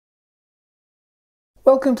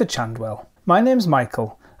Welcome to Chandwell. My name's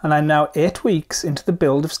Michael and I'm now 8 weeks into the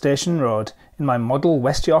build of Station Road in my model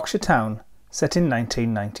West Yorkshire town set in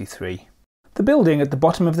 1993. The building at the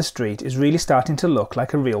bottom of the street is really starting to look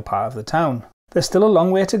like a real part of the town. There's still a long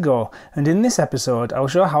way to go, and in this episode I'll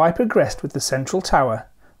show how I progressed with the central tower,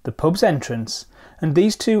 the pub's entrance, and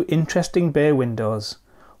these two interesting bay windows,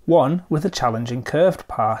 one with a challenging curved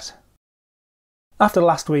part. After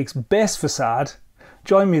last week's base facade,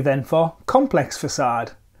 join me then for complex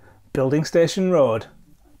facade, building Station Road,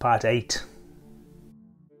 part 8.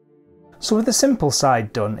 So with the simple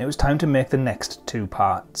side done, it was time to make the next two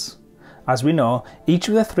parts. As we know, each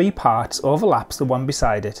of the three parts overlaps the one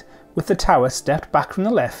beside it, with the tower stepped back from the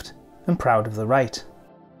left and proud of the right.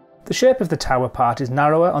 The shape of the tower part is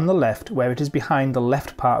narrower on the left where it is behind the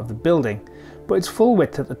left part of the building, but it's full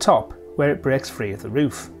width at the top where it breaks free of the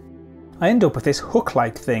roof. I end up with this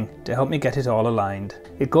hook-like thing to help me get it all aligned.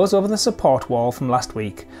 It goes over the support wall from last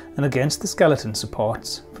week and against the skeleton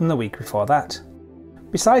supports from the week before that.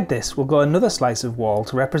 Beside this will go another slice of wall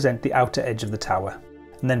to represent the outer edge of the tower,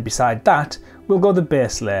 and then beside that will go the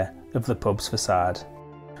base layer of the pub's facade.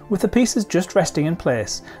 With the pieces just resting in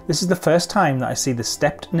place, this is the first time that I see the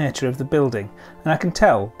stepped nature of the building, and I can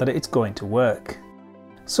tell that it's going to work.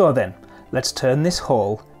 So then, let's turn this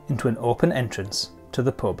hole into an open entrance to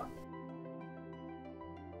the pub.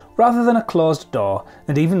 Rather than a closed door,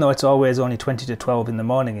 and even though it's always only 20 to 12 in the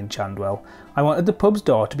morning in Chandwell, I wanted the pub's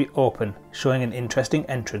door to be open, showing an interesting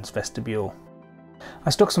entrance vestibule.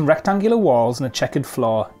 I stuck some rectangular walls and a checkered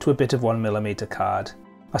floor to a bit of 1mm card.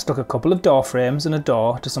 I stuck a couple of door frames and a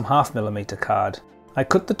door to some 0.5mm card. I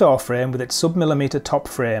cut the door frame with its sub-millimetre top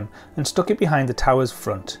frame and stuck it behind the tower's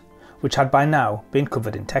front, which had by now been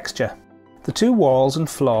covered in texture. The two walls and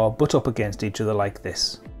floor butt up against each other like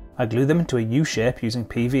this. I glue them into a U-shape using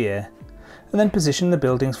PVA, and then position the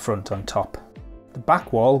building's front on top. The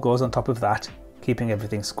back wall goes on top of that, keeping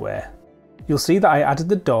everything square. You'll see that I added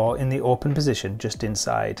the door in the open position just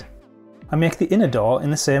inside. I make the inner door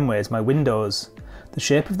in the same way as my windows. The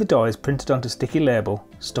shape of the door is printed onto sticky label,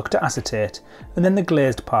 stuck to acetate, and then the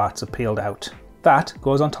glazed parts are peeled out. That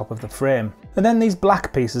goes on top of the frame. And then these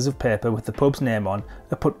black pieces of paper with the pub's name on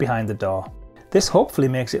are put behind the door. This hopefully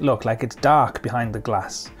makes it look like it's dark behind the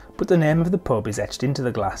glass, but the name of the pub is etched into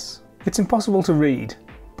the glass. It's impossible to read,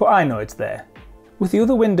 but I know it's there. With the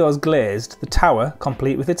other windows glazed, the tower,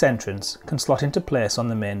 complete with its entrance, can slot into place on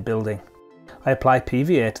the main building. I apply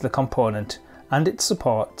PVA to the component and its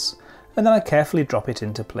supports, and then I carefully drop it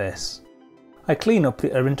into place. I clean up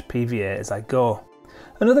the errant PVA as I go.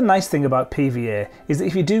 Another nice thing about PVA is that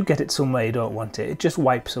if you do get it somewhere you don't want it, it just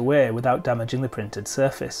wipes away without damaging the printed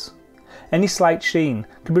surface. Any slight sheen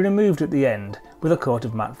can be removed at the end with a coat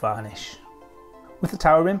of matte varnish. With the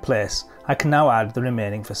tower in place, I can now add the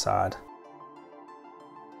remaining facade.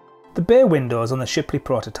 The bay windows on the Shipley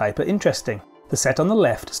prototype are interesting. The set on the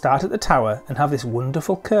left start at the tower and have this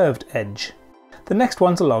wonderful curved edge. The next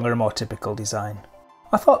ones along are a more typical design.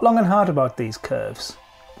 I thought long and hard about these curves.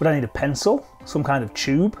 Would I need a pencil? Some kind of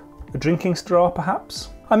tube? A drinking straw perhaps?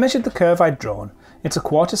 I measured the curve I'd drawn. It's a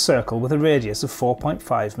quarter circle with a radius of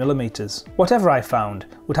 4.5mm. Whatever I found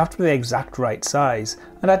would have to be the exact right size,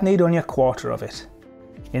 and I'd need only a quarter of it.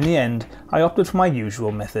 In the end, I opted for my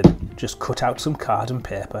usual method, just cut out some card and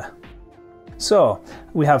paper. So,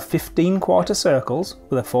 we have 15 quarter circles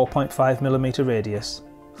with a 4.5mm radius,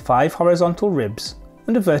 5 horizontal ribs,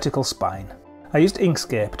 and a vertical spine. I used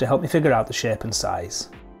Inkscape to help me figure out the shape and size.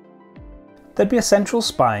 There'd be a central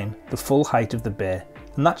spine, the full height of the bay,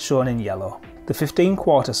 and that's shown in yellow. The 15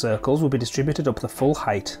 quarter circles will be distributed up the full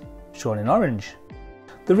height, shown in orange.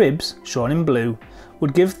 The ribs, shown in blue,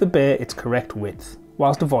 would give the bay its correct width,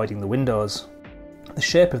 whilst avoiding the windows. The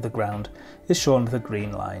shape of the ground is shown with a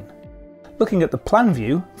green line. Looking at the plan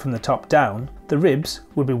view, from the top down, the ribs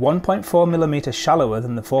would be 1.4mm shallower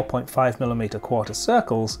than the 4.5mm quarter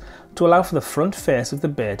circles to allow for the front face of the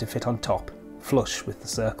bay to fit on top, flush with the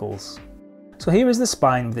circles. So here is the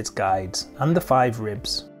spine with its guides, and the 5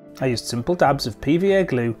 ribs. I used simple dabs of PVA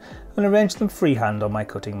glue and arranged them freehand on my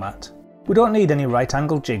cutting mat. We don't need any right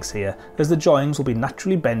angle jigs here, as the joins will be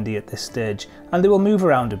naturally bendy at this stage and they will move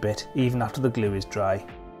around a bit even after the glue is dry.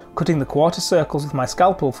 Cutting the quarter circles with my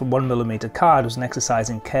scalpel from 1mm card was an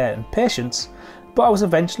exercise in care and patience, but I was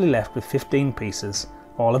eventually left with 15 pieces,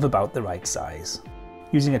 all of about the right size.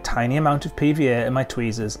 Using a tiny amount of PVA and my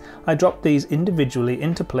tweezers, I dropped these individually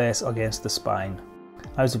into place against the spine.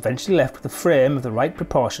 I was eventually left with a frame of the right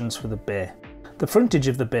proportions for the bay. The frontage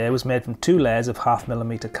of the bay was made from 2 layers of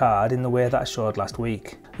 0.5mm card in the way that I showed last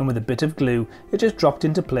week, and with a bit of glue it just dropped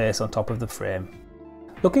into place on top of the frame.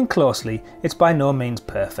 Looking closely, it's by no means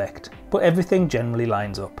perfect, but everything generally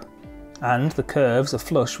lines up. And the curves are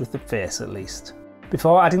flush with the face at least.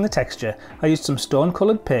 Before adding the texture, I used some stone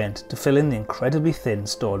coloured paint to fill in the incredibly thin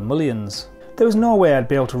stone mullions. There was no way I'd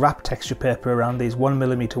be able to wrap texture paper around these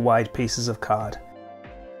 1mm wide pieces of card.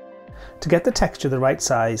 To get the texture the right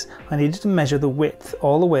size, I needed to measure the width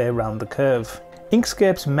all the way around the curve.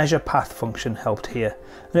 Inkscape's measure path function helped here,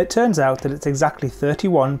 and it turns out that it's exactly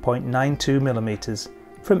 31.92mm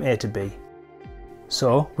from A to B.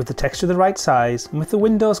 So, with the texture the right size and with the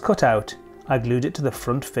windows cut out, I glued it to the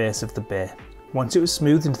front face of the bay. Once it was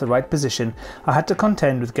smoothed into the right position, I had to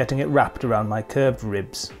contend with getting it wrapped around my curved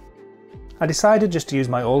ribs. I decided just to use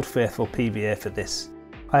my old faithful PVA for this.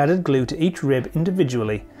 I added glue to each rib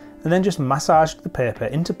individually and then just massaged the paper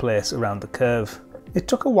into place around the curve. It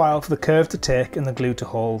took a while for the curve to take and the glue to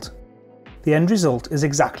hold. The end result is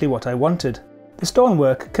exactly what I wanted. The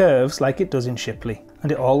stonework curves like it does in Shipley,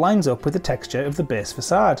 and it all lines up with the texture of the base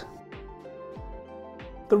facade.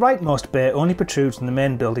 The rightmost bay only protrudes from the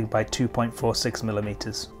main building by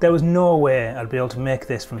 2.46mm. There was no way I'd be able to make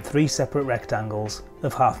this from 3 separate rectangles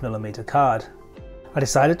of 0.5mm card. I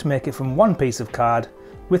decided to make it from one piece of card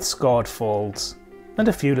with scored folds and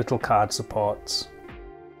a few little card supports.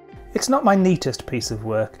 It's not my neatest piece of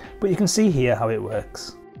work, but you can see here how it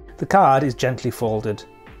works. The card is gently folded,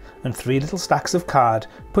 and 3 little stacks of card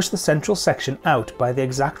push the central section out by the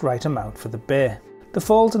exact right amount for the bay. The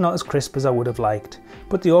folds are not as crisp as I would have liked,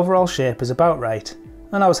 but the overall shape is about right,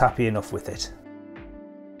 and I was happy enough with it.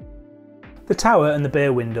 The tower and the bay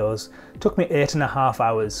windows took me 8.5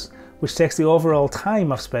 hours, which takes the overall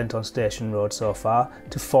time I've spent on Station Road so far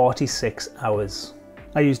to 46 hours.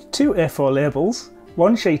 I used 2 A4 labels,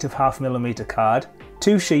 1 sheet of 0.5mm card,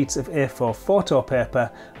 2 sheets of A4 photo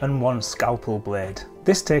paper and 1 scalpel blade.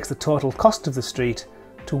 This takes the total cost of the street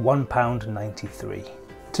to £1.93.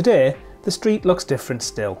 Today, the street looks different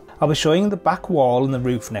still. I'll be showing you the back wall and the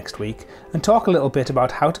roof next week and talk a little bit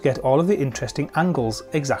about how to get all of the interesting angles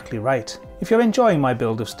exactly right. If you're enjoying my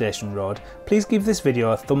build of Station Road, please give this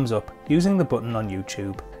video a thumbs up using the button on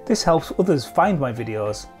YouTube. This helps others find my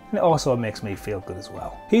videos and it also makes me feel good as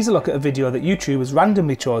well. Here's a look at a video that YouTube has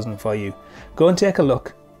randomly chosen for you. Go and take a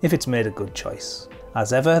look if it's made a good choice.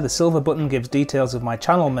 As ever, the silver button gives details of my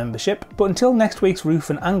channel membership, but until next week's roof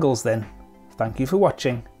and angles then, thank you for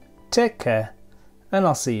watching. Take care, and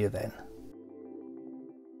I'll see you then.